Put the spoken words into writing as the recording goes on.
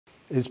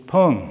is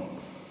Peng.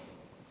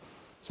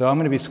 So I'm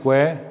going to be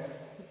square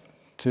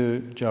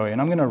to Joey,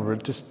 and I'm going to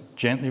just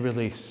gently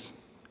release.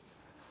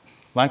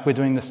 Like we're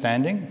doing the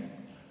standing,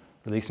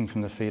 releasing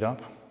from the feet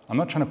up. I'm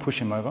not trying to push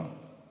him over.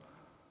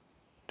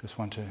 Just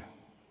want to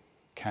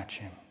catch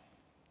him.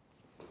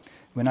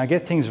 When I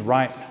get things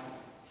right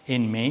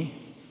in me,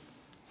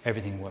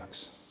 everything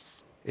works.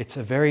 It's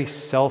a very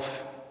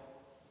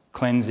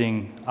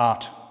self-cleansing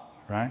art,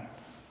 right?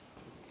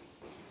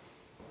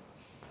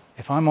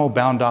 If I'm all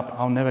bound up,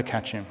 I'll never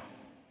catch him.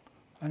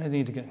 I don't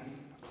need to get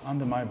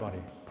under my body.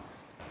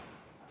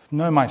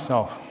 Know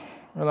myself.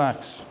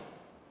 Relax.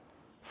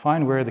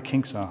 Find where the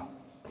kinks are.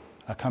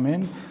 I come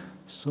in,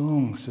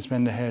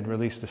 suspend the head,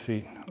 release the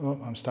feet. Oh,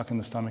 I'm stuck in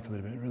the stomach a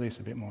little bit. Release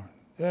a bit more.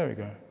 There we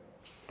go.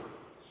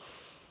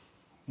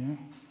 Yeah.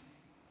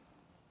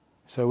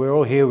 So we're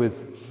all here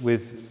with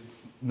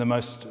the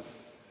most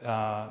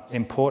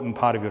important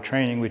part of your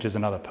training, which is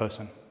another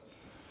person.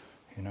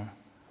 You know,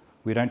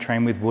 we don't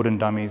train with wooden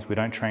dummies. We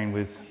don't train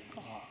with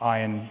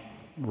iron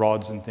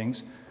rods and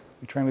things.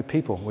 We train with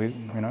people.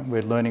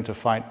 We're learning to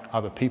fight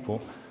other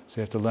people. So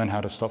you have to learn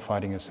how to stop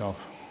fighting yourself.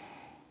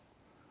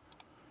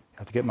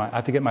 I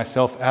have to get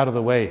myself out of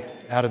the way,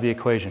 out of the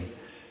equation.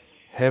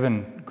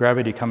 Heaven,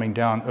 gravity coming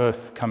down,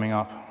 earth coming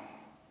up.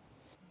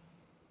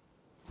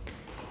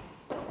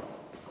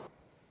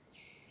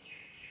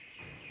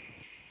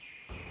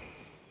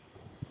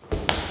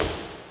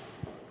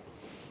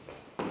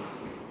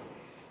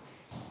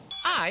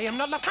 I am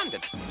not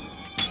left-handed.